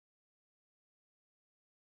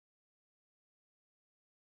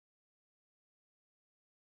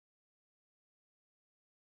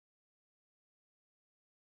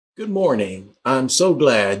Good morning. I'm so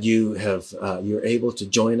glad you're able to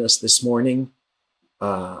join us this morning.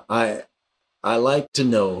 I like to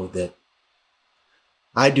know that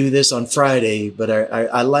I do this on Friday, but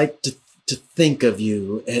I like to think of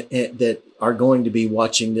you that are going to be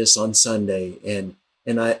watching this on Sunday, and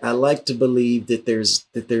I like to believe that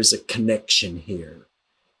there's a connection here.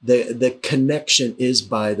 The connection is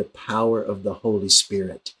by the power of the Holy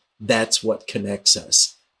Spirit. That's what connects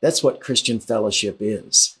us. That's what Christian fellowship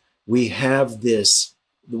is. We have this,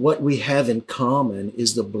 what we have in common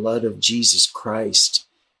is the blood of Jesus Christ.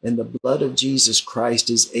 And the blood of Jesus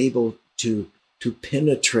Christ is able to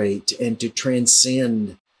penetrate and to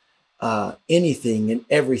transcend anything and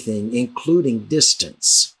everything, including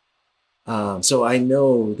distance. So I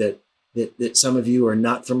know that some of you are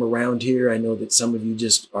not from around here. I know that some of you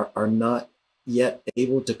just are not yet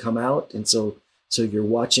able to come out. And so you're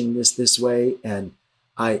watching this way. And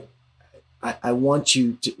I want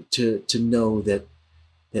you to know that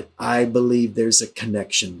I believe there's a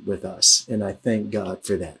connection with us, and I thank God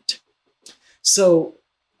for that. So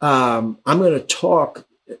I'm going to talk,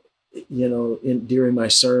 during my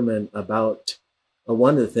sermon about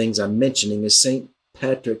one of the things I'm mentioning is St.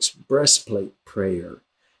 Patrick's breastplate prayer,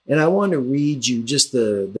 and I want to read you just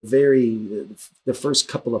the first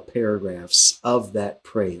couple of paragraphs of that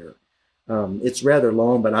prayer. It's rather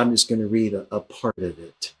long, but I'm just going to read a part of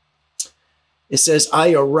it. It says,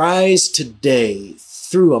 I arise today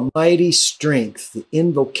through a mighty strength, the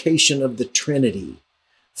invocation of the Trinity,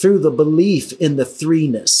 through the belief in the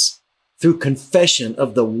threeness, through confession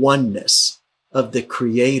of the oneness of the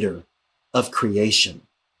Creator of creation.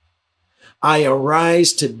 I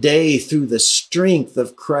arise today through the strength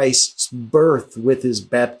of Christ's birth with his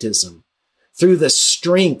baptism, through the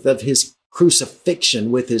strength of his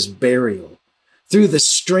crucifixion with his burial, through the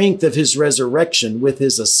strength of his resurrection with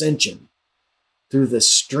his ascension, through the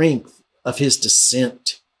strength of his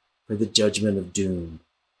descent for the judgment of doom.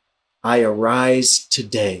 I arise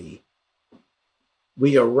today.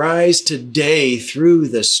 We arise today through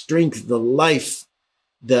the strength, the life,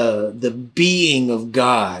 the being of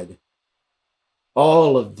God.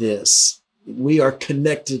 All of this, we are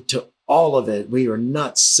connected to all of it. We are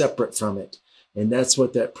not separate from it. And that's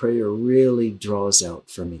what that prayer really draws out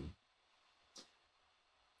for me.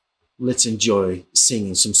 Let's enjoy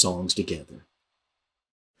singing some songs together.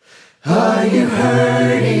 Are you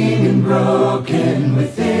hurting and broken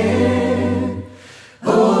within?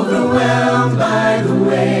 Overwhelmed by the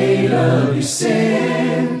weight of your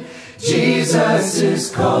sin? Jesus is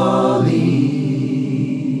calling.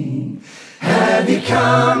 Have you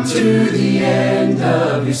come to the end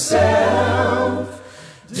of yourself?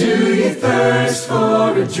 Do you thirst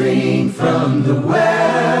for a drink from the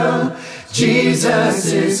well?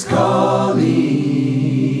 Jesus is calling.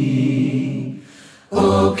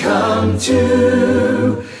 Oh, come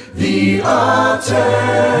to the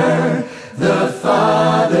altar. The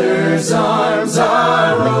Father's arms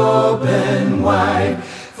are open wide.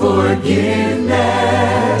 Forgiveness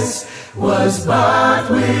was bought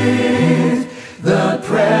with the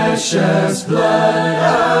precious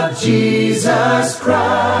blood of Jesus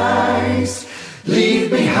Christ. Leave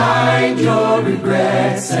behind your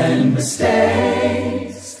regrets and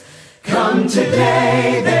mistakes. Come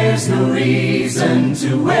today, there's no reason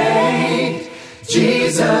to wait.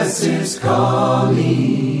 Jesus is calling.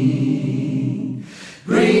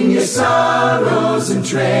 Bring your sorrows and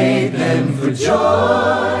trade them for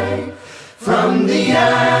joy. From the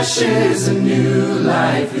ashes a new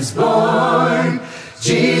life is born.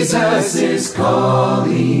 Jesus is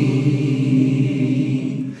calling.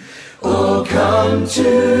 Oh, come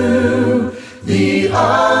to the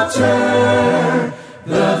altar.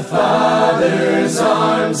 The Father's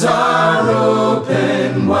arms are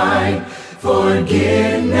open wide.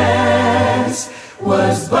 Forgiveness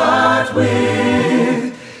was bought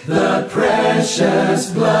with the precious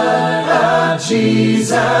blood of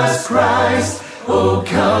Jesus Christ. Oh,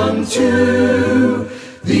 come to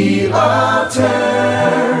the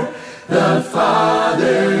altar. The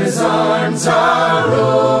Father's arms are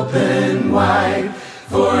open wide.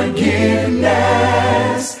 Forgiveness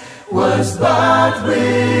was bought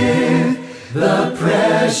with the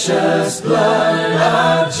precious blood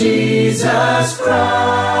of Jesus Christ.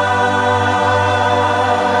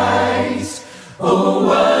 Oh,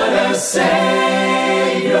 what a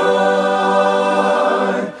Savior!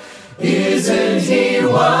 Isn't he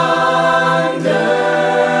wonderful?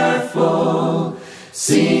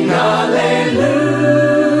 Sing hallelujah!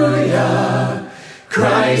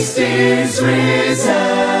 Christ is risen.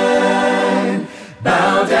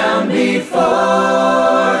 Bow down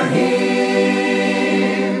before him,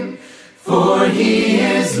 for for he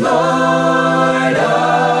is Lord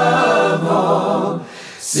of all.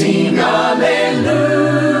 Sing Alleluia,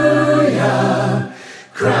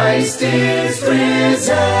 Christ is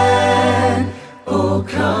risen. Oh,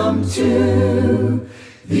 come to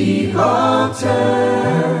the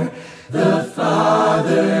altar. The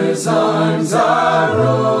Father's arms are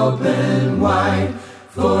open wide.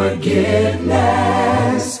 Forgiveness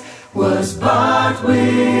was bought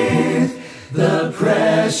with the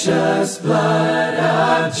precious blood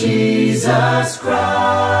of Jesus Christ.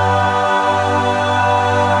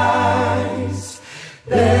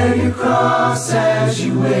 Bear your cross as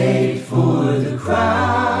you wait for the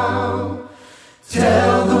crown.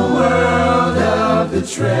 Tell the world of the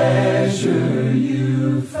treasure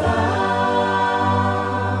you found.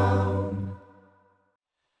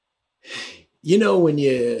 You know, when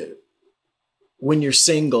you're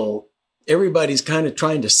single, everybody's kind of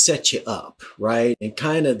trying to set you up, right? And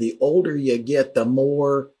kind of the older you get, the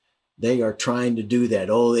more they are trying to do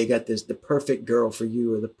that. Oh, they got the perfect girl for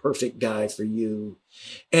you or the perfect guy for you.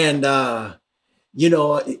 And, you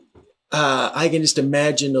know, I can just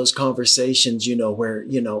imagine those conversations, you know, where,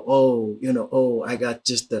 oh, I got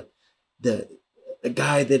just the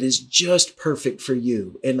guy that is just perfect for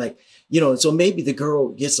you. And like, you know, so maybe the girl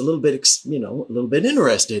gets a little bit, a little bit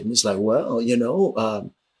interested, and it's like, well, you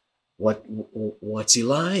know, what's he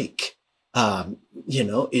like? You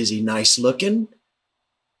know, is he nice looking?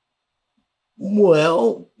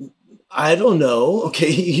 Well, I don't know.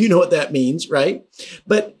 Okay. You know what that means, right?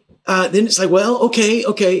 But then it's like, well, okay.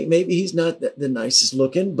 Maybe he's not the nicest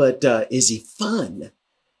looking, but is he fun?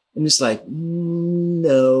 And it's like,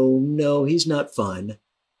 no, he's not fun.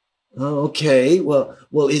 Okay. Well,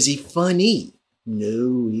 is he funny?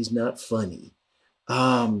 No, he's not funny.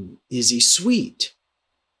 Is he sweet?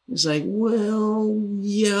 It's like, well,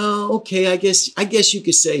 yeah, okay. I guess you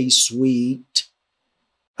could say he's sweet.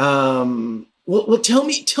 Well, tell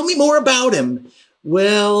me more about him.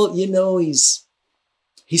 Well, you know, he's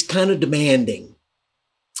kind of demanding.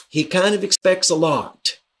 He kind of expects a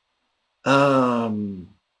lot.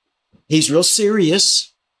 He's real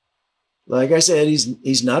serious. Like I said,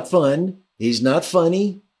 he's not fun. He's not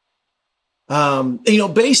funny. You know,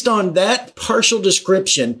 based on that partial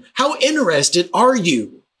description, how interested are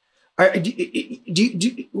you?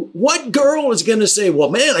 What girl is going to say, well,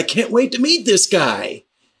 man, I can't wait to meet this guy?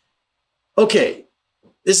 Okay,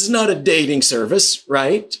 this is not a dating service,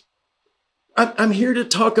 right? I'm here to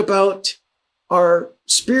talk about our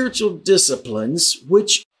spiritual disciplines,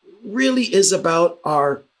 which really is about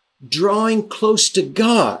our drawing close to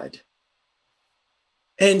God.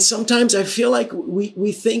 And sometimes I feel like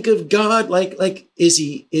we think of God like is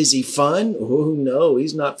he fun? Oh, no,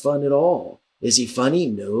 he's not fun at all. Is he funny?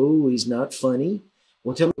 No, he's not funny.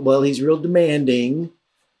 Well, he's real demanding.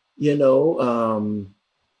 You know,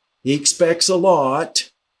 he expects a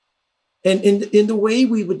lot. And in the way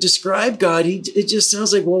we would describe God, it just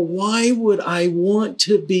sounds like, well, why would I want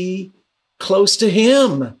to be close to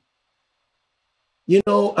him? You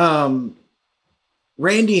know,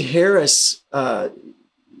 Randy Harris,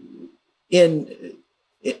 in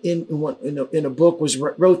a book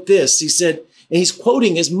wrote this. He said, and he's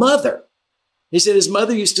quoting his mother. He said his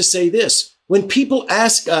mother used to say this: when people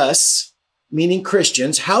ask us, meaning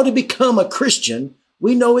Christians, how to become a Christian,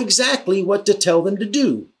 we know exactly what to tell them to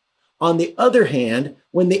do. On the other hand,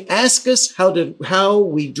 when they ask us how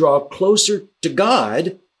we draw closer to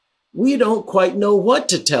God, we don't quite know what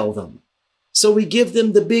to tell them. So we give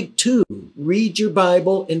them the big two: read your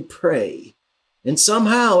Bible and pray. And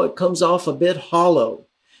somehow it comes off a bit hollow.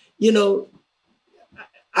 You know,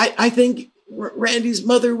 I think Randy's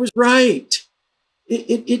mother was right.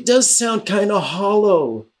 It does sound kind of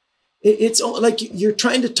hollow. It's like you're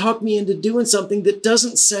trying to talk me into doing something that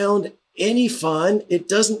doesn't sound any fun. It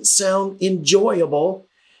doesn't sound enjoyable.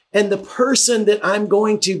 And the person that I'm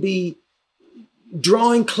going to be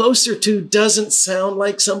drawing closer to doesn't sound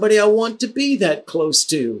like somebody I want to be that close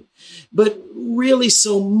to. But really,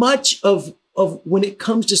 so much of when it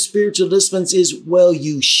comes to spiritual disciplines is, well,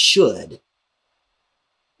 you should.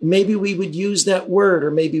 Maybe we would use that word, or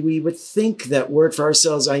maybe we would think that word for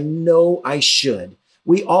ourselves. I know I should.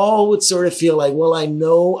 We all would sort of feel like, well, I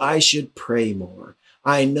know I should pray more.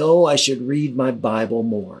 I know I should read my Bible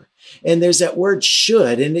more. And there's that word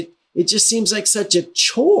should, and it just seems like such a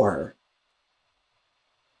chore.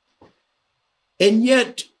 And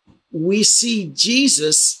yet we see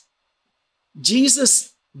Jesus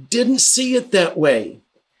didn't see it that way.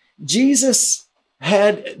 Jesus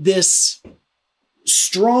had this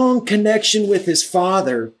strong connection with his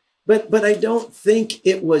Father, but I don't think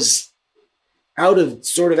it was out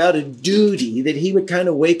of duty, that he would kind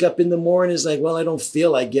of wake up in the morning. It's like, well, I don't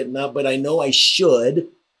feel like getting up, but I know I should.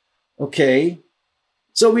 Okay.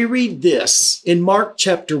 So we read this in Mark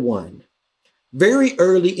chapter 1. Very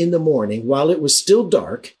early in the morning, while it was still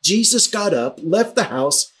dark, Jesus got up, left the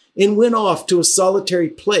house, and went off to a solitary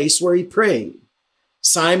place where he prayed.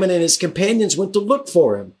 Simon and his companions went to look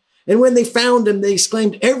for him. And when they found him, they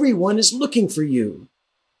exclaimed, "Everyone is looking for you."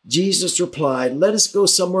 Jesus replied, "Let us go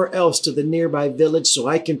somewhere else to the nearby village so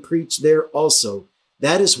I can preach there also.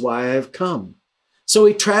 That is why I have come." So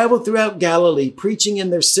he traveled throughout Galilee, preaching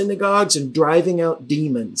in their synagogues and driving out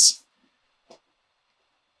demons.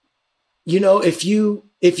 You know, if you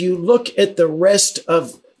look at the rest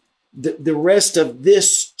of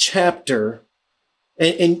this chapter,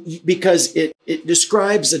 and because it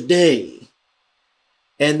describes a day,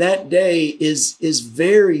 and that day is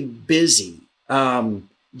very busy.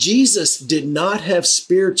 Jesus did not have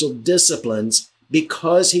spiritual disciplines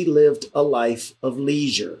because he lived a life of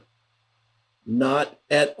leisure. Not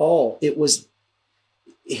at all. It was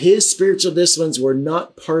his spiritual disciplines were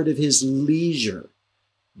not part of his leisure.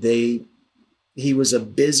 He was a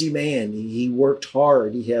busy man. He worked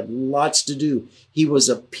hard. He had lots to do. He was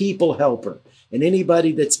a people helper. And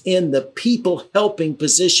anybody that's in the people helping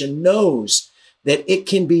position knows that it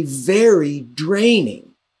can be very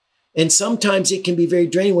draining. And sometimes it can be very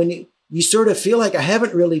draining when you sort of feel like, I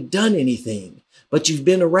haven't really done anything, but you've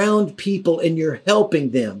been around people and you're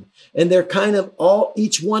helping them. And they're kind of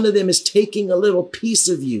each one of them is taking a little piece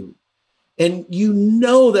of you. And you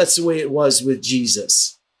know that's the way it was with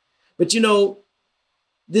Jesus. But you know,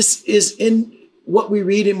 this is in what we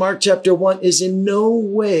read in Mark chapter 1 is in no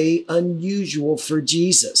way unusual for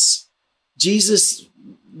Jesus. This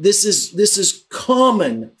is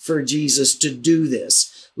common for Jesus to do this.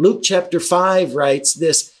 Luke chapter 5 writes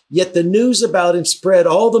this, "Yet the news about him spread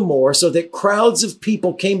all the more, so that crowds of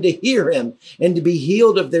people came to hear him and to be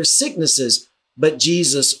healed of their sicknesses. But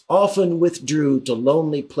Jesus often withdrew to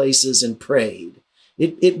lonely places and prayed."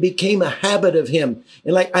 It became a habit of him.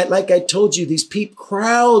 And like I told you, these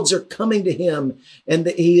crowds are coming to him and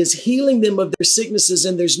he is healing them of their sicknesses.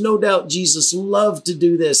 And there's no doubt Jesus loved to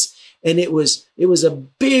do this. And it was a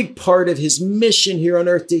big part of his mission here on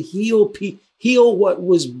earth to heal what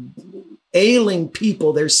was ailing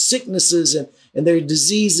people, their sicknesses and their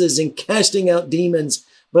diseases, and casting out demons.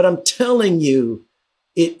 But I'm telling you,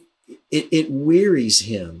 it wearies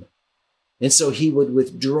him. And so he would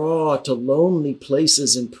withdraw to lonely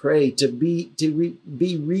places and pray to be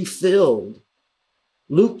refilled.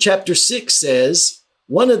 Luke chapter 6 says,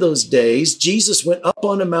 one of those days, Jesus went up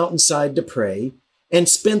on a mountainside to pray and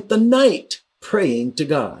spent the night praying to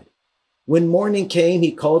God. When morning came,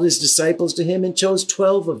 he called his disciples to him and chose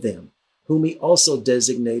 12 of them, whom he also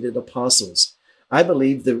designated apostles. I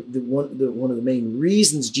believe one of the main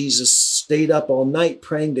reasons Jesus stayed up all night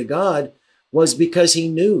praying to God was because he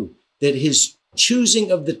knew that his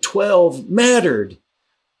choosing of the 12 mattered.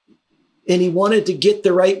 And he wanted to get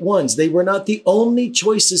the right ones. They were not the only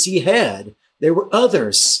choices he had. There were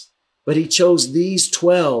others, but he chose these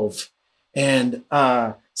 12. And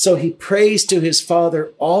so he prays to his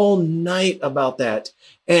Father all night about that.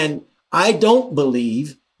 And I don't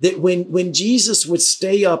believe that when Jesus would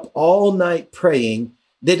stay up all night praying,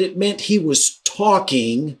 that it meant he was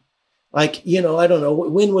talking. Like, I don't know,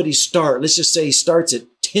 when would he start? Let's just say he starts at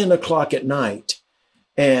 10 o'clock at night.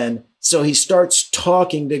 And so he starts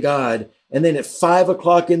talking to God. And then at 5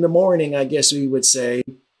 o'clock in the morning, I guess we would say,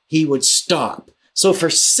 he would stop. So for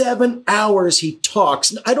 7 hours, he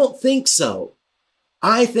talks. I don't think so.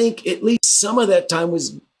 I think at least some of that time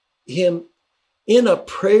was him in a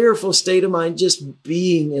prayerful state of mind, just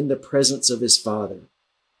being in the presence of his Father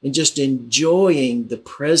and just enjoying the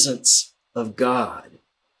presence of God.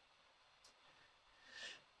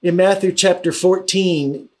 In Matthew chapter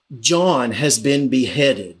 14, John has been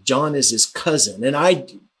beheaded. John is his cousin.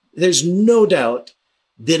 And there's no doubt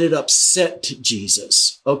that it upset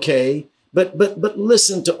Jesus. Okay. But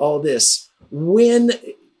listen to all this.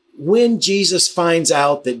 When Jesus finds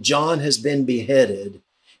out that John has been beheaded,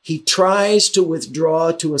 he tries to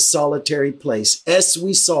withdraw to a solitary place. As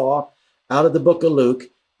we saw out of the book of Luke,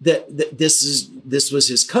 that this was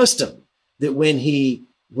his custom, that when he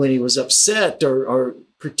was upset or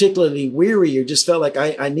particularly weary or just felt like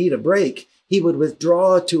I need a break, he would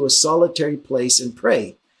withdraw to a solitary place and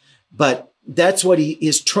pray. But that's what he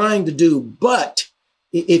is trying to do. But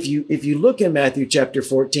if you look in Matthew chapter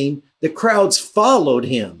 14, the crowds followed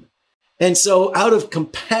him. And so out of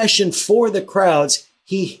compassion for the crowds,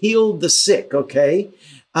 he healed the sick, okay?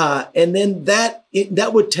 And then that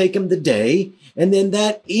would take him the day. And then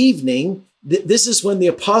that evening, This is when the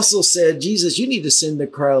apostles said, Jesus, you need to send the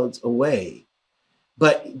crowds away.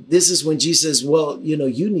 But this is when Jesus says, well,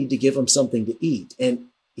 you need to give them something to eat. And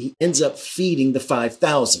he ends up feeding the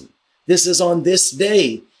 5,000. This is on this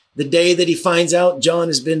day, the day that he finds out John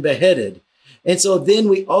has been beheaded. And so then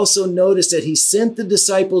we also notice that he sent the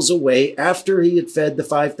disciples away after he had fed the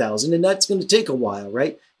 5,000. And that's going to take a while,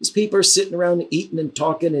 right? These people are sitting around eating and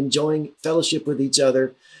talking, enjoying fellowship with each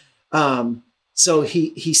other. So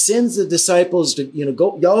he sends the disciples to,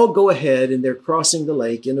 y'all go ahead, and they're crossing the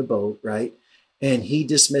lake in a boat, right? And he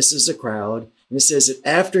dismisses the crowd. And it says that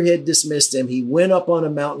after he had dismissed them, he went up on a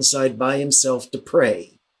mountainside by himself to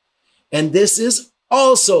pray. And this is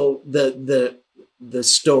also the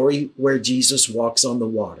story where Jesus walks on the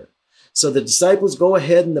water. So the disciples go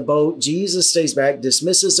ahead in the boat. Jesus stays back,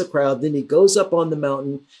 dismisses the crowd. Then he goes up on the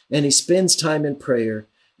mountain and he spends time in prayer.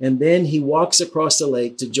 And then he walks across the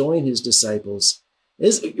lake to join his disciples.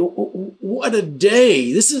 What a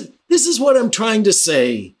day. This is what I'm trying to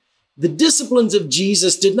say. The disciplines of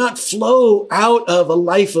Jesus did not flow out of a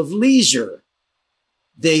life of leisure.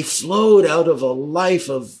 They flowed out of a life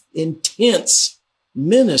of intense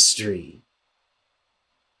ministry.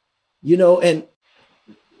 And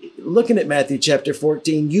looking at Matthew chapter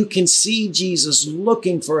 14, you can see Jesus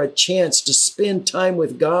looking for a chance to spend time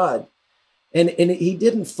with God. And he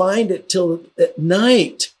didn't find it till at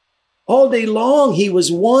night. All day long, he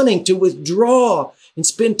was wanting to withdraw and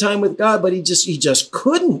spend time with God, but he just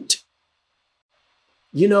couldn't.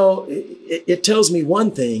 It tells me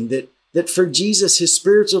one thing, that for Jesus, his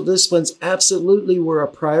spiritual disciplines absolutely were a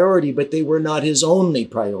priority, but they were not his only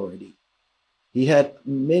priority. He had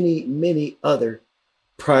many, many other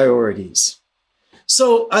priorities.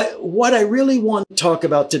 So what I really want to talk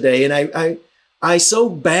about today, and I so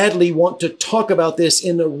badly want to talk about this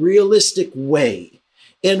in a realistic way,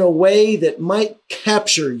 in a way that might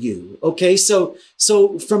capture you. Okay, so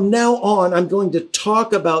from now on, I'm going to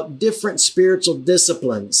talk about different spiritual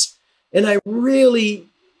disciplines. And I really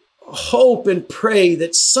hope and pray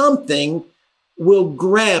that something will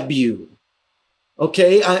grab you.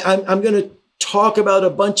 Okay, I'm going to talk about a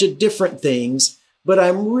bunch of different things, but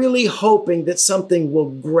I'm really hoping that something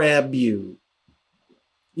will grab you.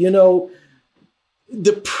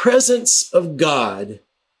 The presence of God,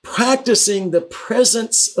 practicing the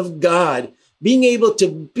presence of God, being able to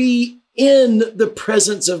be in the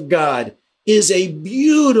presence of God is a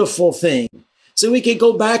beautiful thing. So we can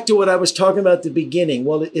go back to what I was talking about at the beginning.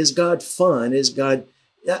 Well, is God fun? Is God,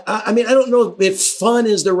 I don't know if fun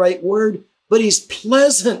is the right word, but he's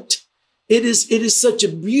pleasant. It is such a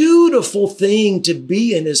beautiful thing to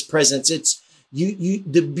be in his presence. It's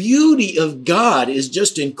the beauty of God is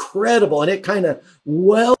just incredible, and it kind of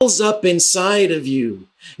wells up inside of you.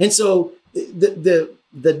 And so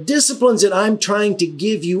the disciplines that I'm trying to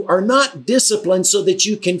give you are not disciplines so that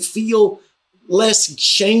you can feel less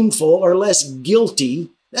shameful or less guilty.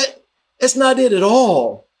 That's not it at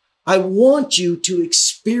all. I want you to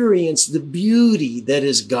experience the beauty that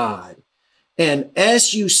is God. And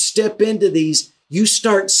as you step into these, you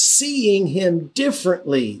start seeing him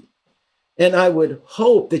differently. And I would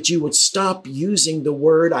hope that you would stop using the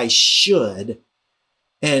word I should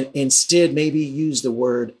and instead maybe use the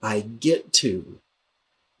word I get to.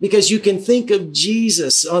 Because you can think of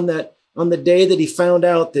Jesus on the day that he found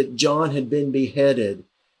out that John had been beheaded.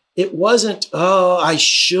 It wasn't, I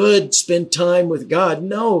should spend time with God.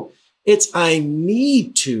 No, it's I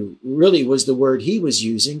need to, really was the word he was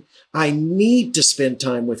using. I need to spend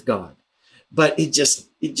time with God. But it just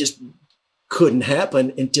couldn't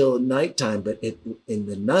happen until nighttime. But in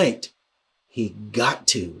the night, he got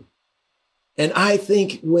to. And I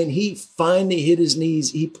think when he finally hit his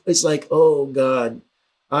knees, it's like, oh God,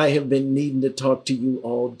 I have been needing to talk to you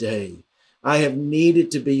all day. I have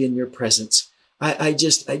needed to be in your presence. I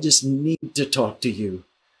just need to talk to you.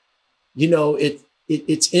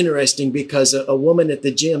 It's interesting because a woman at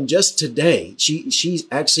the gym just today, she's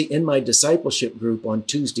actually in my discipleship group on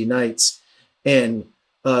Tuesday nights, and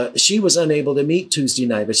she was unable to meet Tuesday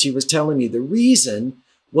night, but she was telling me the reason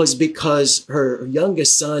was because her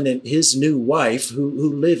youngest son and his new wife, who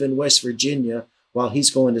live in West Virginia while he's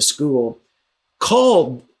going to school,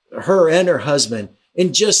 called her and her husband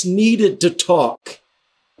and just needed to talk.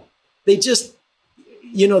 They just,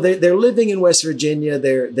 they're living in West Virginia.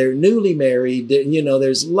 They're newly married.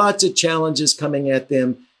 There's lots of challenges coming at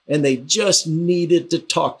them, and they just needed to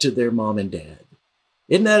talk to their mom and dad.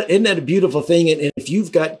 Isn't that a beautiful thing? And if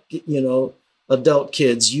you've got, adult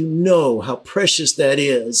kids, you know how precious that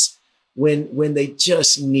is when they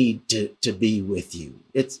just need to be with you.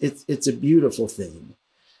 It's a beautiful thing.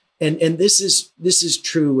 And this is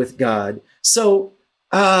true with God. So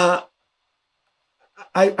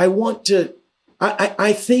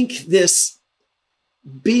I think this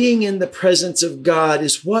being in the presence of God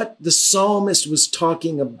is what the psalmist was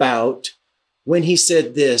talking about when he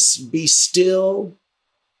said this, be still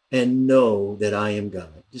and know that I am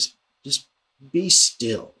God. Just be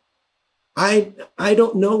still. I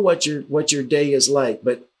don't know what your day is like,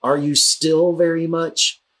 but are you still very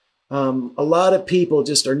much? A lot of people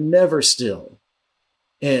just are never still.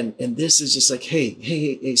 And this is just like,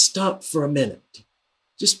 hey, stop for a minute.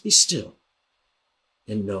 Just be still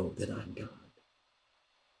and know that I'm God.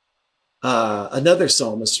 Another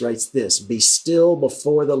psalmist writes this, be still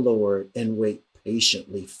before the Lord and wait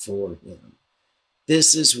patiently for him.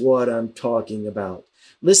 This is what I'm talking about.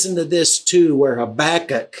 Listen to this too, where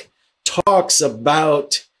Habakkuk talks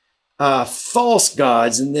about false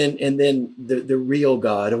gods and then the real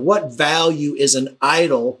God. Of what value is an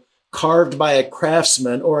idol carved by a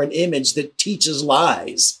craftsman or an image that teaches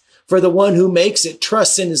lies? For the one who makes it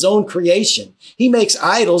trusts in his own creation. He makes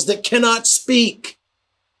idols that cannot speak.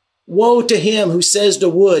 Woe to him who says to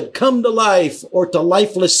wood, come to life, or to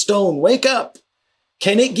lifeless stone, wake up.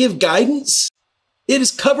 Can it give guidance? It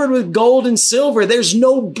is covered with gold and silver. There's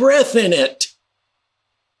no breath in it.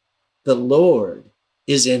 The Lord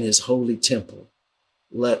is in his holy temple.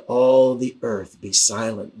 Let all the earth be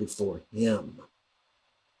silent before him.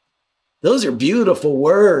 Those are beautiful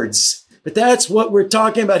words, but that's what we're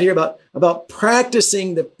talking about here, about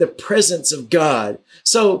practicing the presence of God.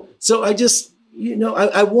 So I just,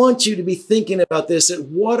 I want you to be thinking about this.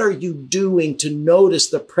 And what are you doing to notice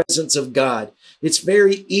the presence of God? It's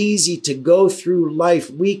very easy to go through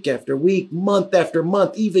life week after week, month after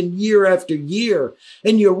month, even year after year,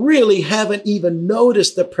 and you really haven't even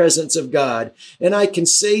noticed the presence of God. And I can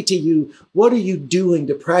say to you, what are you doing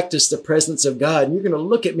to practice the presence of God? And you're going to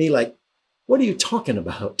look at me like, what are you talking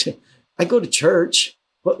about? I go to church.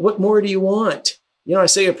 What more do you want? I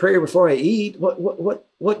say a prayer before I eat.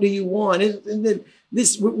 What do you want? And then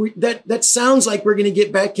that sounds like we're going to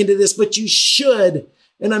get back into this, but you should.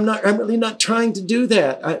 And I'm really not trying to do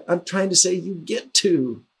that. I'm trying to say you get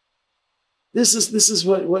to. This is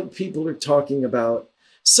what people are talking about.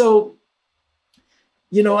 So,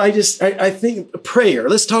 I think prayer.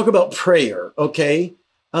 Let's talk about prayer. Okay.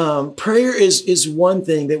 Prayer is one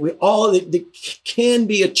thing that that can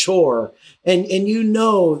be a chore. And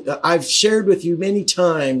I've shared with you many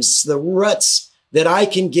times the ruts that I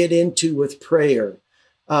can get into with prayer,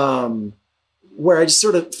 where I just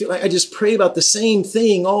sort of feel like I just pray about the same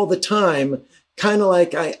thing all the time, kind of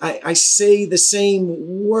like I say the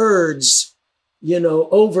same words,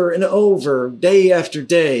 over and over, day after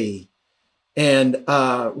day. And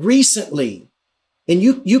recently, and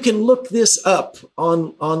you can look this up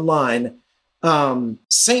online,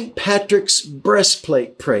 St. Patrick's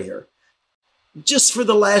breastplate prayer. Just for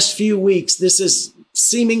the last few weeks, this has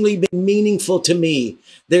seemingly been meaningful to me.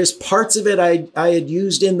 There's parts of it I had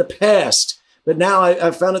used in the past, but now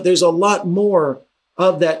I've found that there's a lot more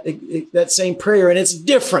of that same prayer, and it's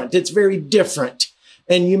different. It's very different.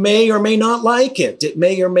 And you may or may not like it. It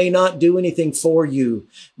may or may not do anything for you.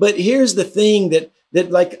 But here's the thing that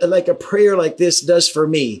like a prayer like this does for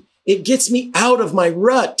me. It gets me out of my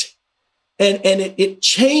rut. And it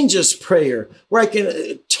changes prayer where I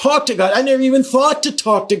can talk to God. I never even thought to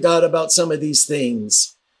talk to God about some of these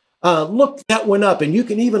things. Look that one up, and you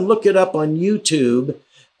can even look it up on YouTube,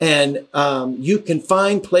 and you can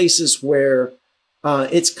find places where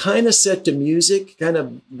it's kind of set to music, kind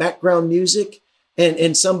of background music,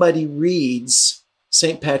 and somebody reads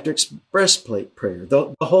St. Patrick's breastplate prayer,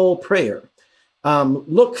 the whole prayer.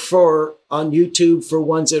 Look on YouTube for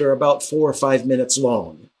ones that are about 4 or 5 minutes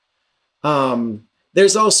long.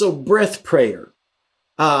 There's also breath prayer.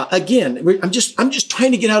 Again, I'm just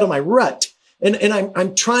trying to get out of my rut, and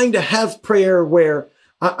I'm trying to have prayer where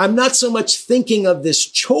I'm not so much thinking of this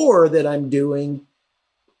chore that I'm doing.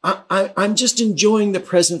 I'm just enjoying the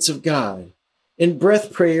presence of God. In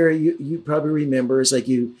breath prayer, you probably remember, is like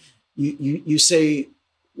you say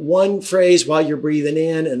one phrase while you're breathing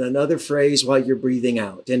in and another phrase while you're breathing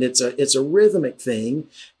out. And it's a rhythmic thing,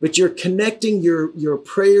 but you're connecting your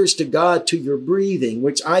prayers to God to your breathing,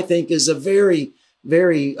 which I think is a very,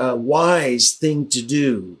 very wise thing to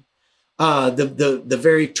do. The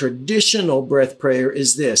very traditional breath prayer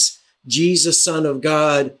is this: Jesus, Son of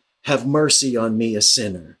God, have mercy on me, a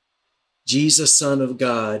sinner. Jesus, Son of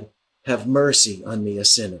God, have mercy on me, a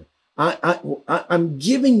sinner. I'm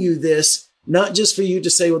giving you this not just for you to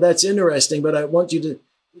say, well, that's interesting, but I want you to,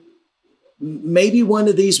 maybe one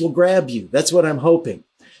of these will grab you. That's what I'm hoping.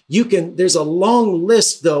 There's a long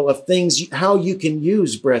list though of things, how you can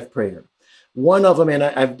use breath prayer. One of them, and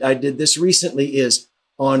I did this recently, is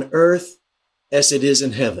on earth as it is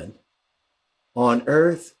in heaven. On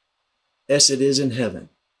earth as it is in heaven.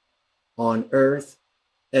 On earth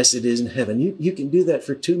as it is in heaven. You can do that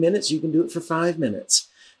for 2 minutes. You can do it for 5 minutes.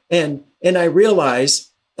 And I realize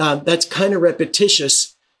that's kind of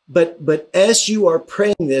repetitious, but as you are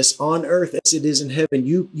praying this on earth as it is in heaven,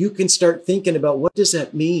 you can start thinking about, what does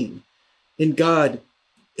that mean? In God,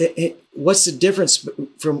 what's the difference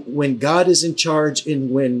from when God is in charge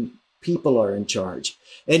and when people are in charge?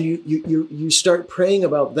 And you start praying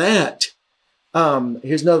about that.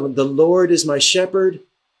 Here's another one. The Lord is my shepherd,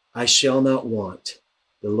 I shall not want.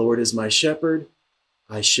 The Lord is my shepherd,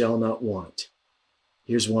 I shall not want.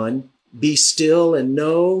 Here's one. Be still and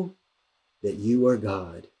know that you are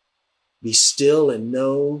God. Be still and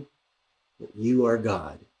know that you are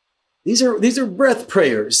God. These are breath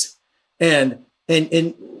prayers. And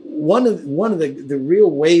one of the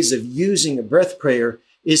real ways of using a breath prayer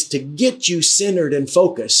is to get you centered and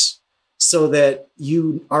focused so that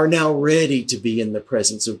you are now ready to be in the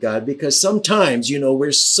presence of God. Because sometimes,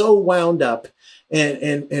 we're so wound up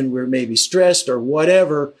and we're maybe stressed or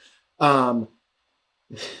whatever,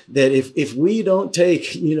 that if we don't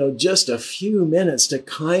take, just a few minutes to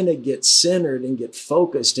kind of get centered and get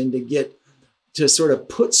focused and to sort of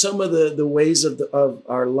put some of the ways of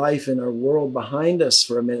our life and our world behind us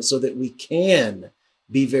for a minute so that we can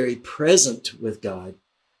be very present with God.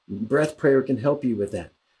 Breath prayer can help you with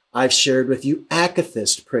that. I've shared with you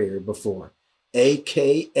akathist prayer before,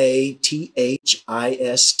 Akathist.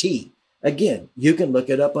 Again, you can look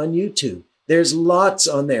it up on YouTube. There's lots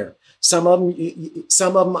on there. Some of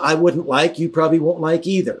them I wouldn't like. You probably won't like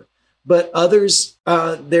either. But others,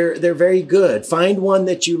 they're very good. Find one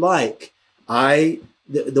that you like.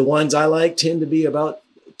 The ones I like tend to be about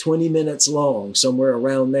 20 minutes long, somewhere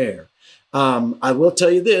around there. I will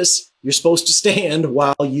tell you this: you're supposed to stand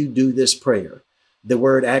while you do this prayer. The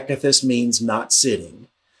word akathist means not sitting.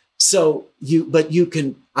 So but you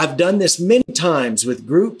can. I've done this many times with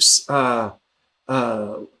groups.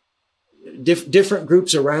 Different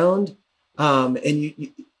groups around, and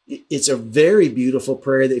it's a very beautiful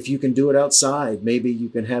prayer that if you can do it outside, maybe you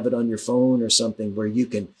can have it on your phone or something where you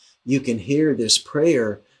can hear this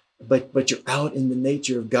prayer, but you're out in the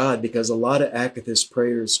nature of God, because a lot of akathist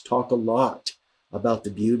prayers talk a lot about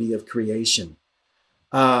the beauty of creation.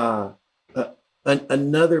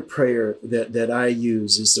 Another prayer that I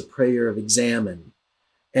use is the prayer of examine,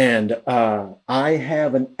 and I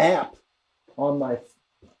have an app on my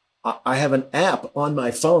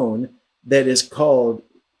phone that is called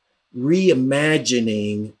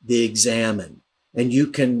Reimagining the Examine, and you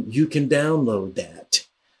can download that.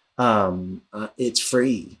 It's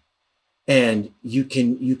free, and you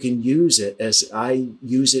can use it, as I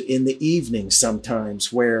use it in the evening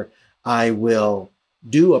sometimes, where I will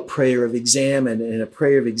do a prayer of examine, and a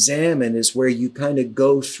prayer of examine is where you kind of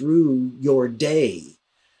go through your day.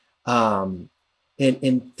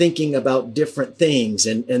 And thinking about different things,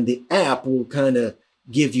 and the app will kind of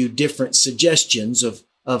give you different suggestions of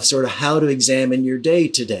sort of how to examine your day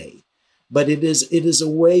today. But it is a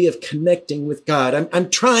way of connecting with God.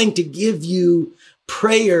 I'm trying to give you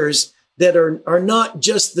prayers that are not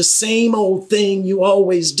just the same old thing you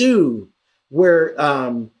always do, where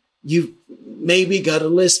you maybe got a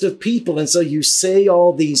list of people, and so you say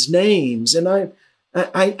all these names, and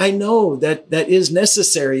I know that is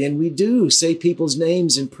necessary, and we do say people's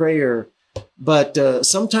names in prayer, but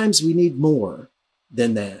sometimes we need more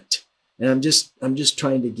than that. And I'm just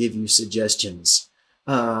trying to give you suggestions.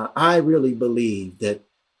 I really believe that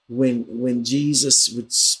when Jesus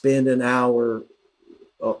would spend an hour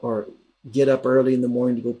or get up early in the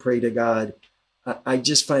morning to go pray to God, I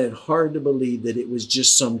just find it hard to believe that it was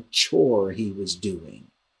just some chore he was doing.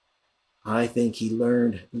 I think he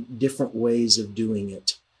learned different ways of doing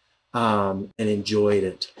it and enjoyed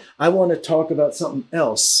it. I want to talk about something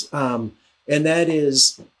else, and that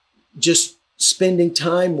is just spending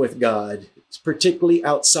time with God, particularly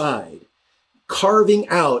outside. Carving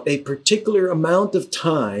out a particular amount of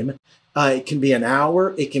time. It can be an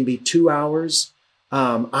hour. It can be 2 hours.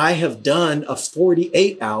 I have done a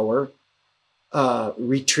 48-hour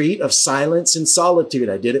retreat of silence and solitude.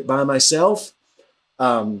 I did it by myself.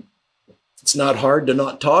 It's not hard to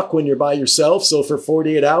not talk when you're by yourself. So for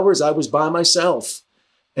 48 hours, I was by myself,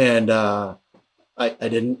 and I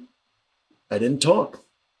didn't talk,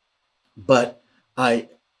 but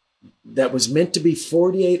that was meant to be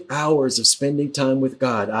 48 hours of spending time with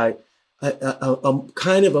God. A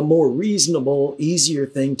kind of a more reasonable, easier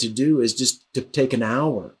thing to do is just to take an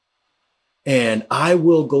hour, and I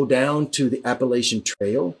will go down to the Appalachian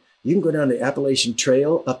Trail. You can go down the Appalachian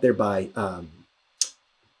Trail up there by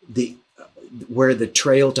the where the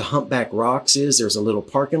trail to Humpback Rocks is. There's a little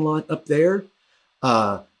parking lot up there.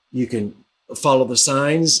 You can follow the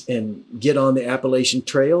signs and get on the Appalachian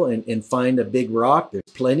Trail and find a big rock. There's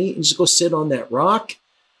plenty. And just go sit on that rock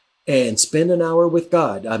and spend an hour with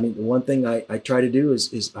God. I mean, the one thing I try to do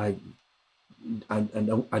is I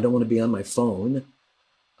don't want to be on my phone.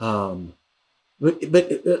 But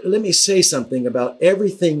let me say something about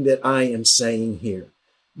everything that I am saying here.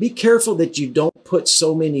 Be careful that you don't put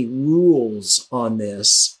so many rules on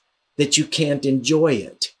this that you can't enjoy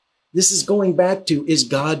it. This is going back to, is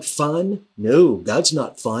God fun? No, God's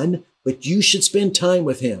not fun, but you should spend time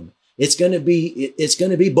with him. It's going to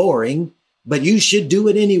be boring, but you should do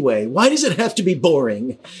it anyway. Why does it have to be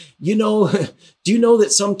boring? You know, do you know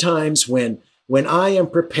that sometimes when I am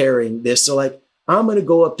preparing this, so like I'm going to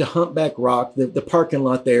go up to Humpback Rock, the parking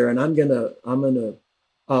lot there, and I'm going to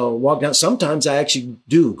walk down. Sometimes I actually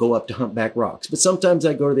do go up to Humpback Rocks, but sometimes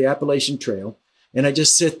I go to the Appalachian Trail and I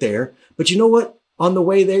just sit there. But you know what? On the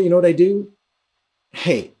way there, you know what I do?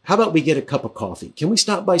 Hey, how about we get a cup of coffee? Can we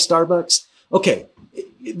stop by Starbucks? Okay.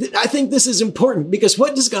 I think this is important because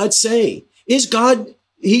what does God say? Is God,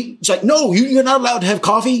 he's like, no, you're not allowed to have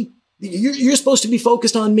coffee. You're supposed to be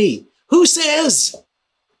focused on me. Who says?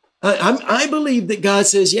 I believe that God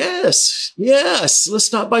says, yes, let's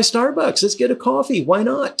stop by Starbucks. Let's get a coffee. Why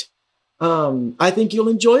not? I think you'll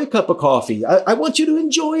enjoy a cup of coffee. I want you to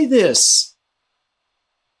enjoy this.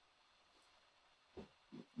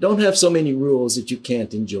 Don't have so many rules that you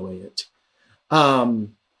can't enjoy it.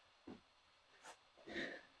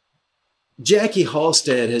 Jackie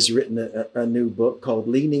Halstead has written a new book called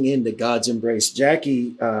Leaning Into God's Embrace.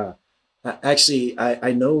 Jackie, actually,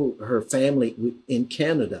 I know her family in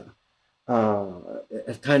Canada.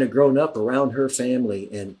 I've kind of grown up around her family,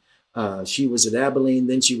 and she was at Abilene,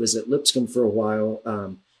 then she was at Lipscomb for a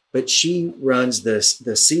while. But she runs the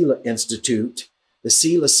Sela Institute, the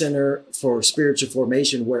Sela Center for Spiritual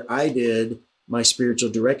Formation, where I did my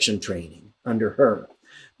spiritual direction training under her.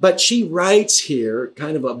 But she writes here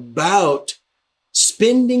kind of about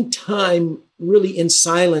spending time really in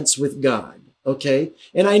silence with God, okay?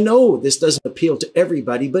 And I know this doesn't appeal to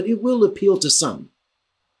everybody, but it will appeal to some.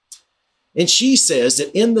 And she says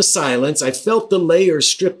that in the silence, I felt the layers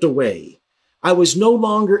stripped away. I was no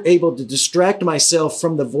longer able to distract myself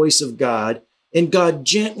from the voice of God, and God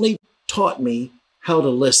gently taught me how to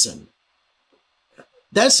listen.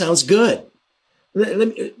 That sounds good. Let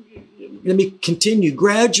me continue.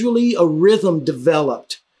 Gradually, a rhythm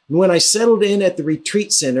developed. And when I settled in at the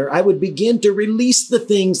retreat center, I would begin to release the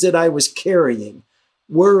things that I was carrying,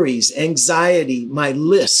 worries, anxiety, my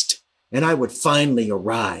list, and I would finally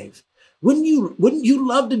arrive. Wouldn't you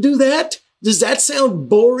love to do that? Does that sound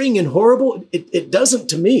boring and horrible? It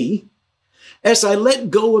doesn't to me. As I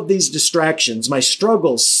let go of these distractions, my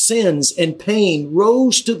struggles, sins, and pain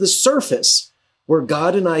rose to the surface where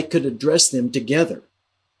God and I could address them together.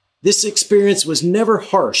 This experience was never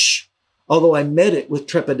harsh, although I met it with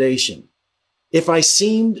trepidation. If I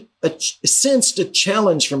sensed a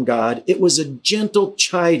challenge from God, it was a gentle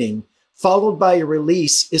chiding, followed by a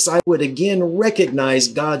release as I would again recognize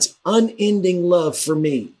God's unending love for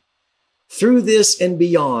me. Through this and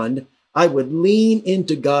beyond, I would lean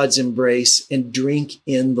into God's embrace and drink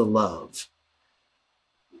in the love.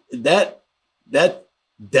 That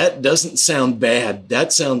doesn't sound bad.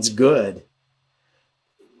 That sounds good.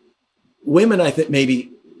 Women, I think,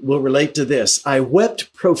 maybe will relate to this. I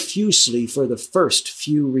wept profusely for the first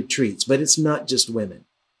few retreats, but it's not just women.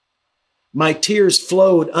 My tears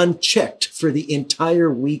flowed unchecked for the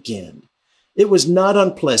entire weekend. It was not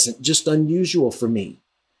unpleasant, just unusual for me.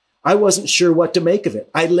 I wasn't sure what to make of it.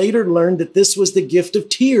 I later learned that this was the gift of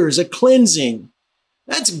tears, a cleansing.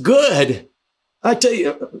 That's good. I tell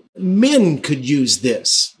you, men could use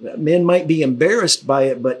this. Men might be embarrassed by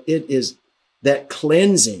it, but it is that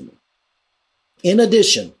cleansing. In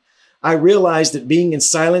addition, I realized that being in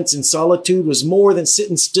silence and solitude was more than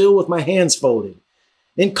sitting still with my hands folded.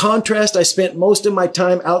 In contrast, I spent most of my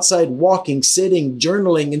time outside walking, sitting,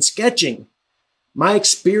 journaling, and sketching. My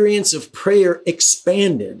experience of prayer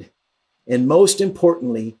expanded, and most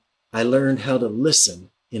importantly, I learned how to listen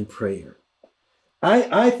in prayer.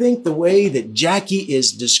 I think the way that Jackie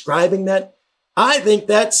is describing that, I think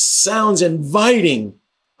that sounds inviting.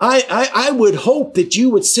 I would hope that you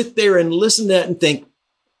would sit there and listen to that and think,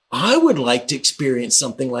 I would like to experience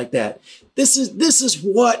something like that. This is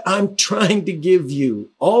what I'm trying to give you,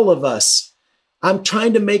 all of us. I'm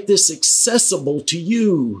trying to make this accessible to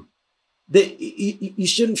you. That you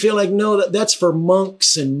shouldn't feel like, no, that's for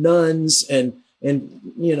monks and nuns and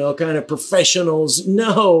you know, kind of professionals.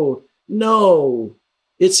 No,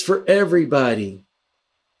 it's for everybody.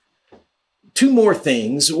 two more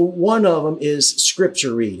things. One of them is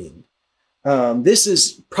scripture reading. This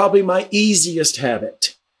is probably my easiest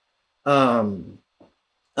habit. I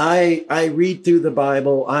read through the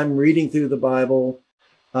Bible. I'm reading through the Bible.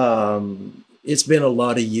 It's been a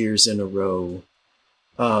lot of years in a row.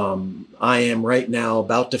 I am right now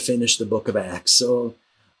about to finish the book of Acts. So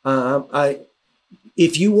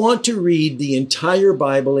if you want to read the entire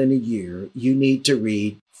Bible in a year, you need to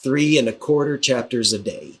read 3¼ chapters a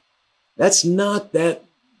day. That's not that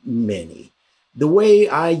many. The way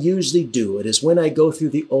I usually do it is when I go through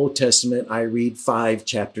the Old Testament, I read 5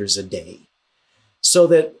 chapters a day, so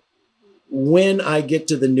that when I get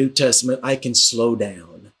to the New Testament, I can slow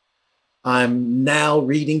down. I'm now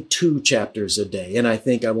reading 2 chapters a day, and I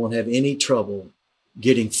think I won't have any trouble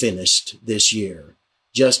getting finished this year,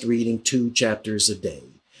 just reading 2 chapters a day.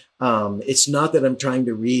 It's not that I'm trying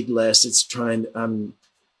to read less. I'm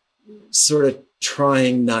sort of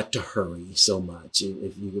trying not to hurry so much,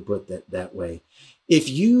 if you could put that way. If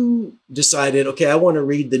you decided, okay, I want to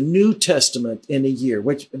read the New Testament in a year,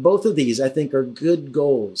 which both of these I think are good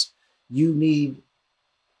goals, you need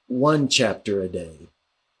 1 chapter a day.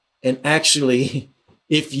 And actually,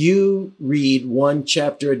 if you read 1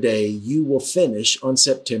 chapter a day, you will finish on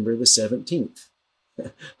September the 17th.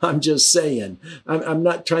 I'm just saying. I'm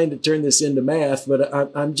not trying to turn this into math, but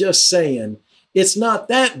I'm just saying it's not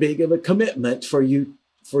that big of a commitment for you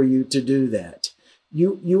to do that.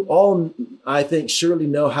 You all, I think, surely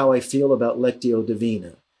know how I feel about Lectio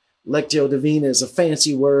Divina. Lectio Divina is a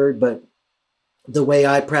fancy word, but the way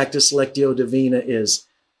I practice Lectio Divina is,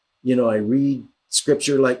 I read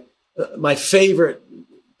scripture. Like my favorite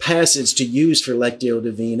passage to use for Lectio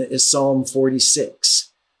Divina is Psalm 46.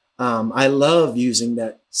 I love using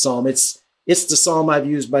that psalm. It's the psalm I've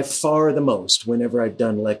used by far the most whenever I've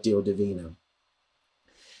done Lectio Divina.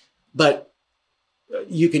 But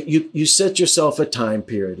you set yourself a time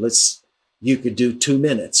period. You could do 2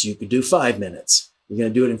 minutes. You could do 5 minutes. You're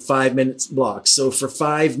going to do it in 5 minutes blocks. So for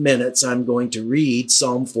 5 minutes, I'm going to read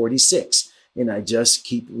Psalm 46, and I just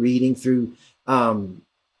keep reading through. After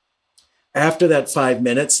that 5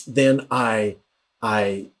 minutes, then I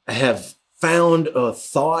have found a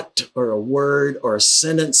thought or a word or a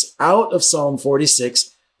sentence out of Psalm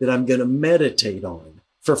 46 that I'm going to meditate on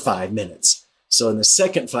for 5 minutes. So in the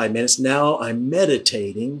second 5 minutes, now I'm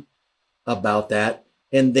meditating about that.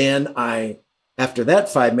 And then after that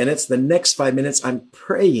 5 minutes, the next 5 minutes, I'm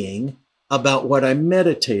praying about what I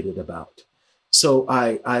meditated about. So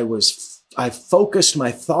I focused my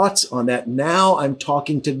thoughts on that. Now I'm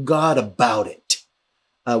talking to God about it.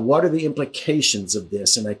 What are the implications of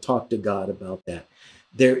this? And I talk to God about that.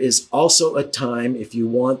 There is also a time, if you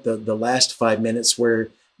want the last 5 minutes, where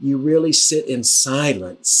you really sit in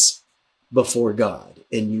silence before God,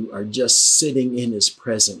 and you are just sitting in his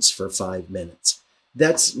presence for 5 minutes.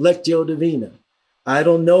 That's Lectio Divina. I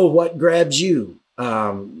don't know what grabs you.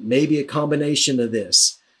 Maybe a combination of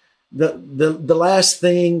this. The last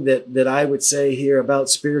thing that I would say here about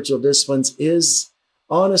spiritual disciplines is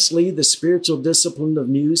honestly the spiritual discipline of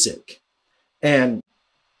music. And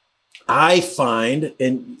I find,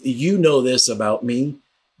 and you know this about me,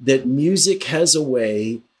 that music has a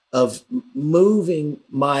way of moving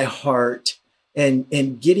my heart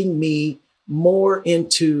and getting me more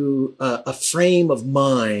into a frame of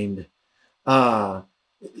mind. Some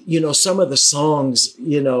of the songs,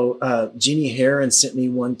 Jeannie Herron sent me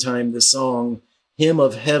one time the song Hymn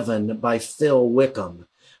of Heaven by Phil Wickham.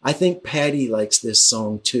 I think Patty likes this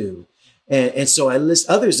song too. And so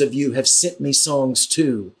others of you have sent me songs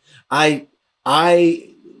too. I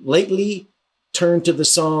lately turned to the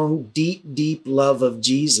song Deep, Deep Love of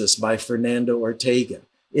Jesus by Fernando Ortega.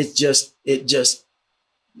 It just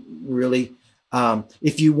really,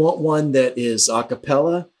 if you want one that is a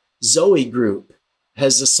cappella, Zoe Group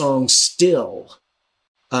has a song Still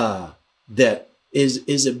that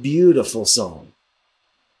is a beautiful song.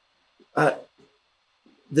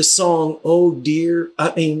 The song, Dear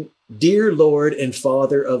Lord and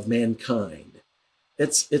Father of Mankind.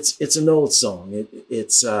 It's an old song.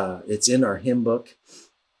 It's in our hymn book.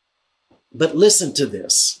 But listen to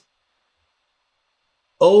this.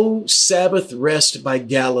 O Sabbath rest by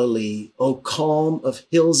Galilee, O calm of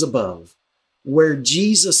hills above, where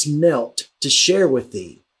Jesus knelt to share with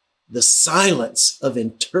thee the silence of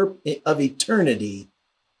eternity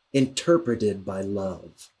interpreted by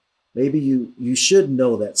love. Maybe you should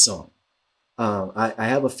know that song. I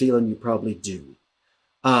have a feeling you probably do.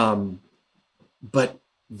 But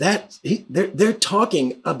they're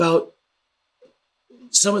talking about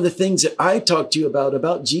some of the things that I talked to you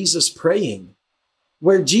about Jesus praying,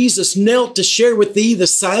 where Jesus knelt to share with thee the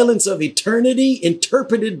silence of eternity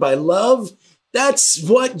interpreted by love. That's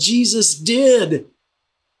what Jesus did.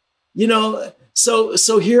 You know,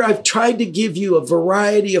 so here I've tried to give you a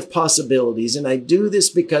variety of possibilities, and I do this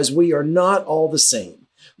because we are not all the same.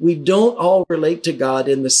 We don't all relate to God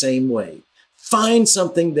in the same way. Find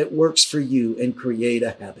something that works for you and create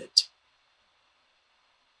a habit.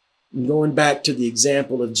 And going back to the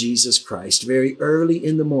example of Jesus Christ, very early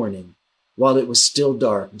in the morning, while it was still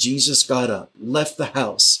dark, Jesus got up, left the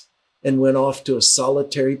house, and went off to a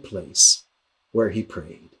solitary place where he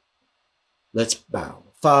prayed. Let's bow.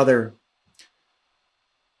 Father,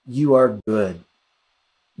 you are good.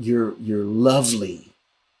 You're lovely.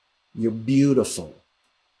 You're beautiful.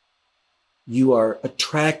 You are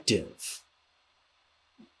attractive.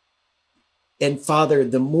 And Father,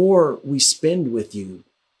 the more we spend with you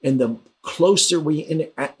and the closer we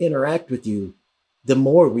interact with you, the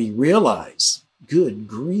more we realize, good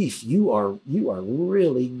grief, you are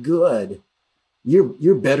really good.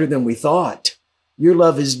 You're better than we thought. Your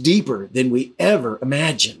love is deeper than we ever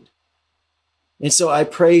imagined. And so I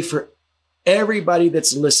pray for everybody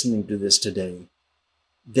that's listening to this today,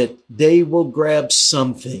 that they will grab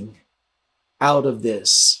something out of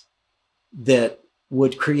this that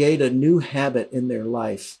would create a new habit in their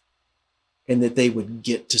life, and that they would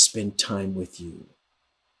get to spend time with you.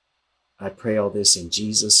 I pray all this in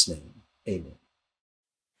Jesus' name. Amen.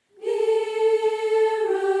 Nearer,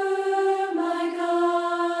 my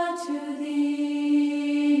God, to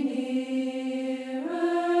thee,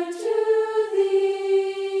 nearer to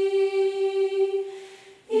thee,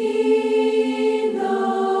 e'en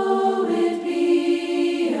though it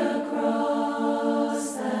be a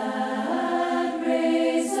cross that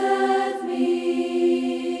raiseth me,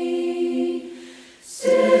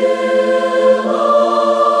 still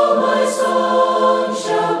all my song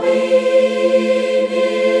shall be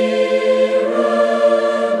nearer,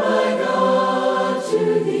 my God,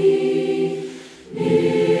 to thee,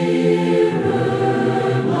 nearer,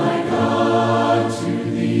 my God, to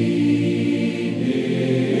thee,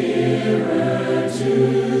 nearer to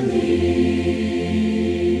thee.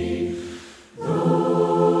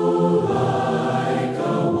 Though like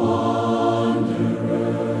a wanderer,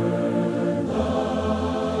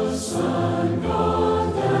 the sun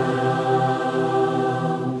gone down,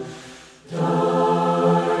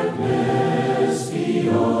 darkness be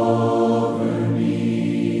over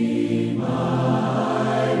me,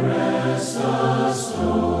 my rest a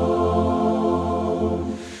stone.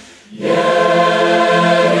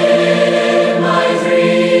 Yet in my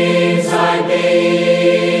dreams I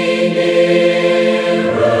be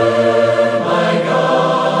nearer, my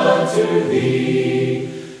God, to thee,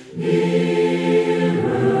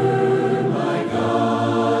 nearer, my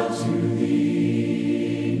God, to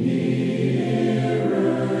thee,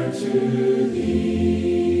 nearer to thee.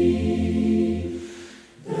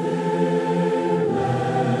 There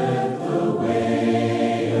let the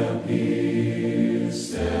way appear,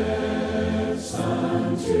 steps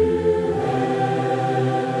unto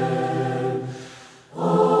heaven.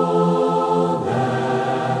 All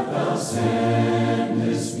that thou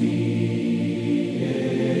sendest me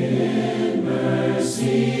in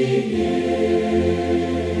mercy give.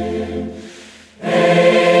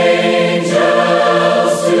 Angels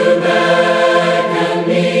to beckon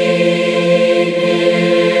me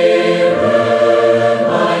nearer,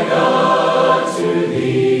 my God, to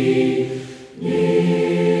thee,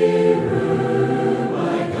 nearer,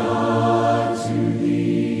 my God, to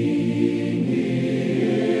thee,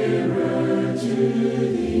 nearer to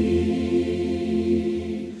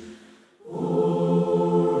thee.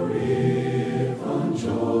 Or if on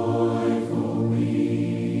joyful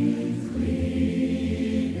wings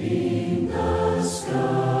leaving the sky,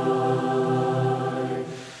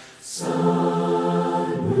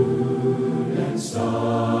 sun, moon, and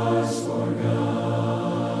stars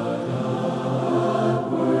forgot,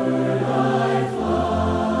 upward I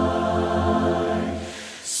fly.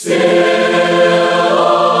 Still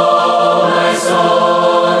all my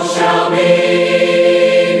song shall be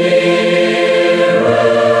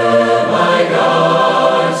nearer, my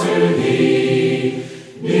God, to thee,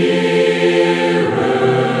 nearer,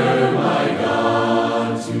 my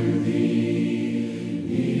God, to thee,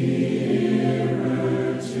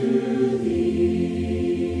 nearer to thee.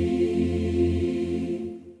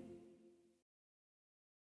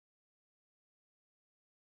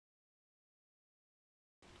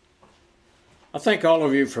 I think all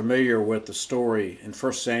of you are familiar with the story in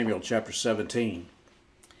 1 Samuel chapter 17.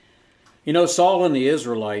 You know, Saul and the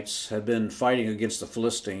Israelites had been fighting against the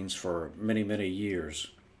Philistines for many, many years.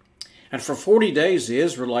 And for 40 days, the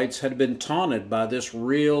Israelites had been taunted by this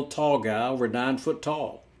real tall guy, over 9 foot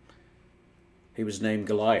tall. He was named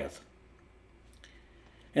Goliath.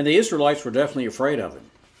 And the Israelites were definitely afraid of him,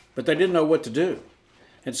 but they didn't know what to do.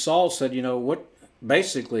 And Saul said, you know, what,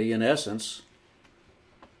 basically, in essence,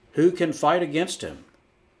 who can fight against him?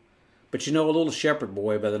 But you know, a little shepherd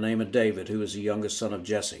boy by the name of David, who was the youngest son of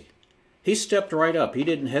Jesse, he stepped right up. He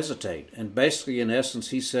didn't hesitate. And basically, in essence,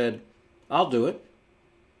 he said, I'll do it.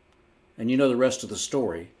 And you know the rest of the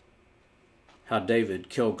story, how David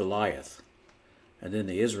killed Goliath, and then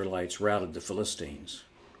the Israelites routed the Philistines.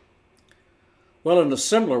 Well, in a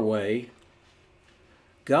similar way,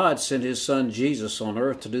 God sent his son Jesus on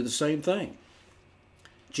earth to do the same thing.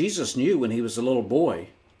 Jesus knew when he was a little boy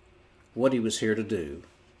what he was here to do.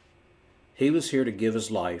 He was here to give his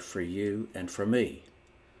life for you and for me.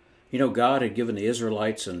 You know, God had given the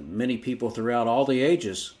Israelites and many people throughout all the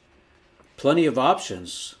ages plenty of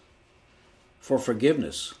options for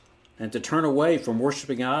forgiveness and to turn away from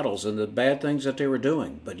worshiping idols and the bad things that they were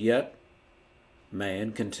doing. But yet,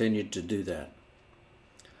 man continued to do that.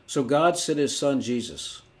 So God sent his son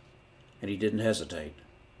Jesus, and he didn't hesitate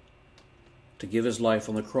to give his life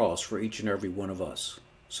on the cross for each and every one of us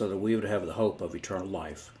so that we would have the hope of eternal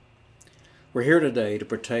life. We're here today to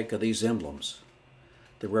partake of these emblems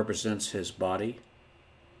that represents his body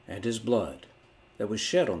and his blood that was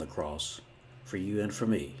shed on the cross for you and for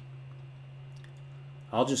me.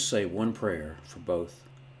 I'll just say one prayer for both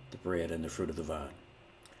the bread and the fruit of the vine.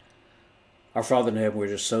 Our Father in heaven, we're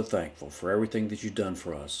just so thankful for everything that you've done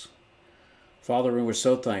for us. Father, and we're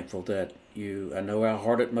so thankful that I know how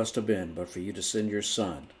hard it must have been, but for you to send your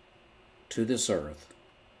Son to this earth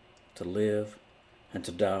to live and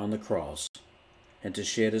to die on the cross and to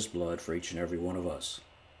shed his blood for each and every one of us.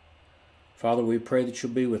 Father, we pray that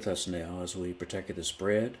you'll be with us now as we partake of this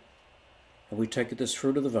bread and we take of this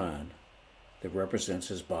fruit of the vine that represents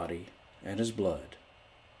his body and his blood.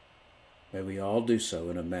 May we all do so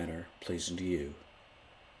in a manner pleasing to you.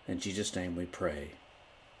 In Jesus' name we pray.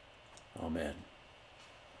 Amen.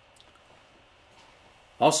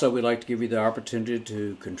 Also, we'd like to give you the opportunity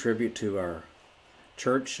to contribute to our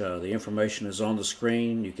church. The information is on the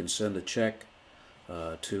screen. You can send a check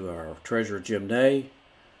to our treasurer, Jim Nay,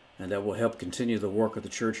 and that will help continue the work of the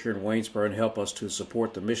church here in Waynesboro and help us to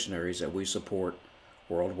support the missionaries that we support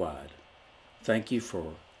worldwide. Thank you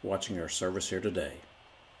for watching our service here today.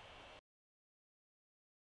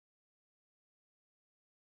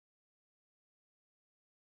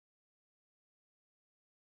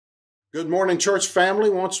 Good morning, church family,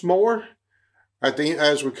 once more.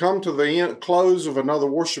 As we come to the close of another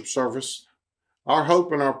worship service, our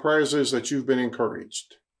hope and our prayers is that you've been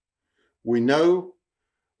encouraged. We know,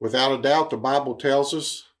 without a doubt, the Bible tells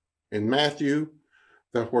us in Matthew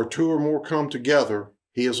that where two or more come together,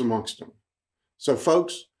 he is amongst them. So,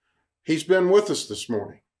 folks, he's been with us this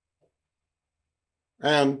morning.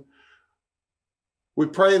 And we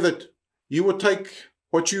pray that you will take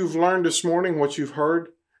what you've learned this morning, what you've heard,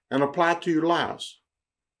 and apply it to your lives.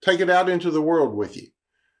 Take it out into the world with you.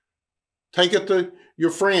 Take it to your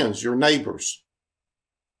friends, your neighbors,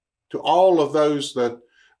 to all of those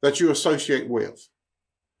that you associate with.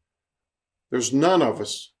 There's none of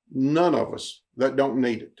us that don't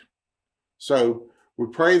need it. So we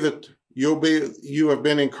pray that you have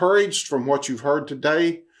been encouraged from what you've heard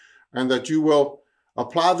today, and that you will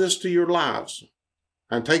apply this to your lives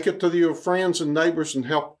and take it to your friends and neighbors and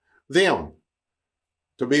help them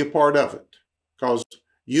to be a part of it. Because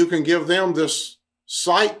you can give them this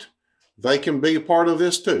sight, they can be a part of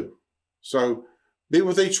this too. So be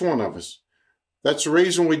with each one of us. That's the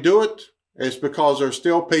reason we do it, is because there's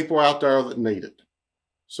still people out there that need it.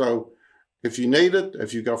 So if you need it,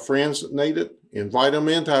 if you've got friends that need it, invite them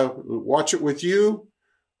in to watch it with you,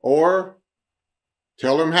 or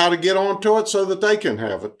tell them how to get onto it so that they can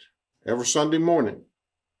have it every Sunday morning.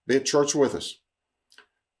 Be at church with us.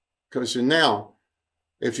 Because now,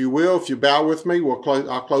 if you will, if you bow with me,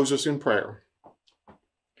 I'll close us in prayer.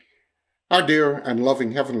 Our dear and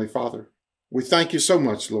loving Heavenly Father, we thank you so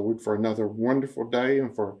much, Lord, for another wonderful day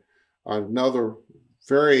and for another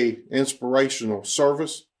very inspirational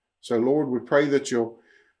service. So, Lord, we pray that you'll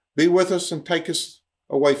be with us and take us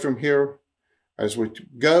away from here as we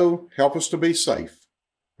go. Help us to be safe.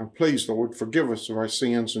 And please, Lord, forgive us of our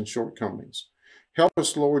sins and shortcomings. Help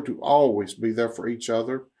us, Lord, to always be there for each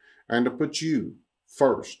other and to put you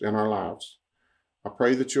first in our lives. I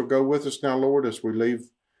pray that you'll go with us now, Lord, as we leave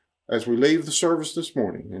the service this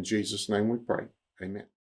morning. In Jesus' name we pray. Amen.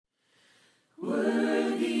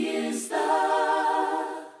 Worthy is the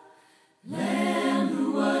Lamb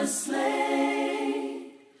who was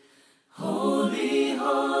slain. Holy,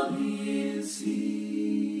 holy is he.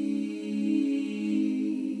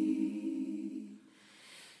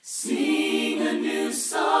 Sing a new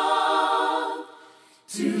song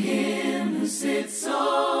to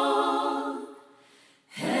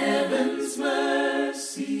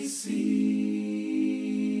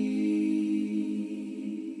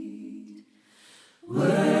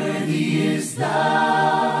Worthy is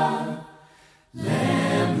the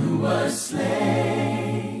Lamb who was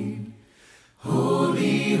slain.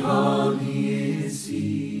 Holy, holy is he.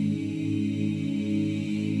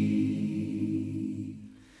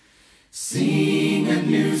 Sing a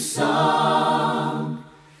new song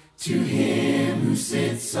to him who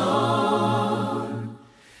sits on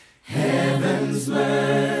heaven's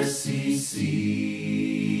mercy seat.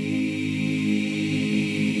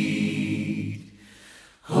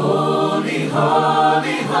 Holy,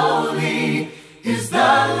 holy, holy is the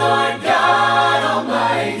Lord God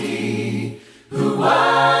Almighty, who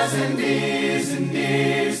was and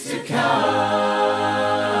is to come.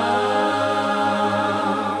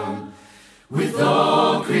 With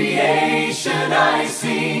all creation I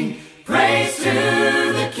sing praise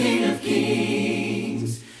to the King of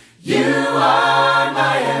Kings. You are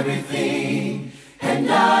my everything, and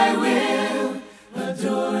I will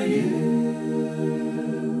adore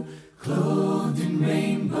you. Clothed in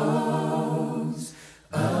rainbows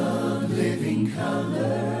of living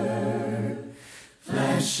color,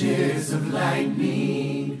 flashes of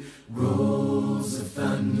lightning, rolls of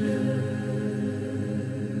thunder.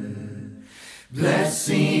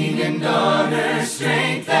 Blessing and honor,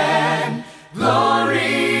 strength and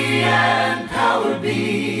glory and power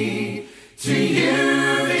be to you,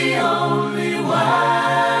 the only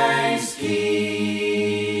wise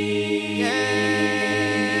King.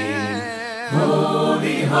 Yeah.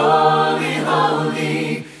 Holy, holy,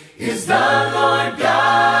 holy is the Lord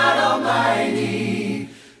God Almighty,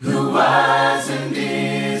 who was and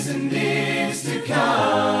is to come.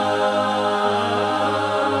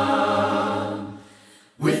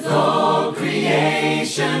 With all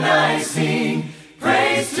creation I sing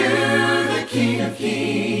praise to the King of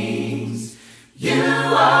Kings. You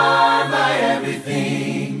are my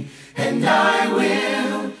everything, and I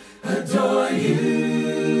will adore you.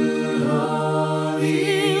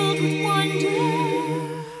 Filled with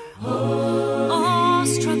wonder,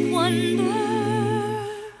 awestruck wonder,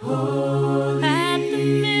 at the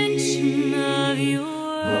mention of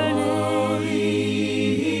your name.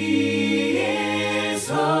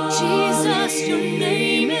 Jesus, your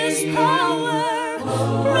name is power,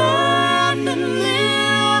 breath and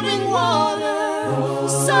living water,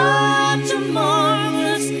 such a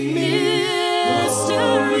marvelous mystery.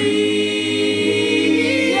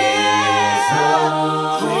 Yes.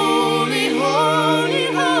 Holy, holy,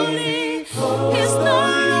 holy is the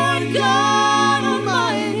Lord God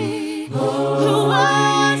Almighty, who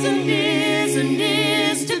was and is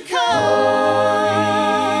to come.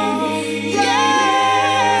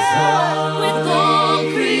 Yes. With all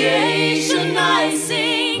creation I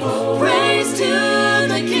sing praise to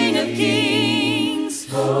the King of Kings.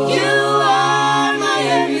 You are my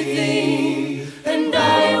everything, and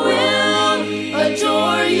I will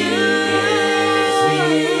adore you.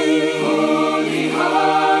 Holy,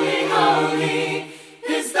 holy, holy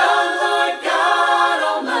is the Lord God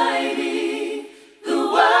Almighty, who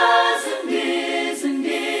was and is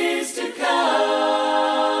to come.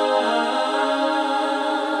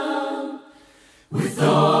 With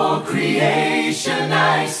all creation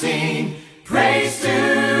I sing praise to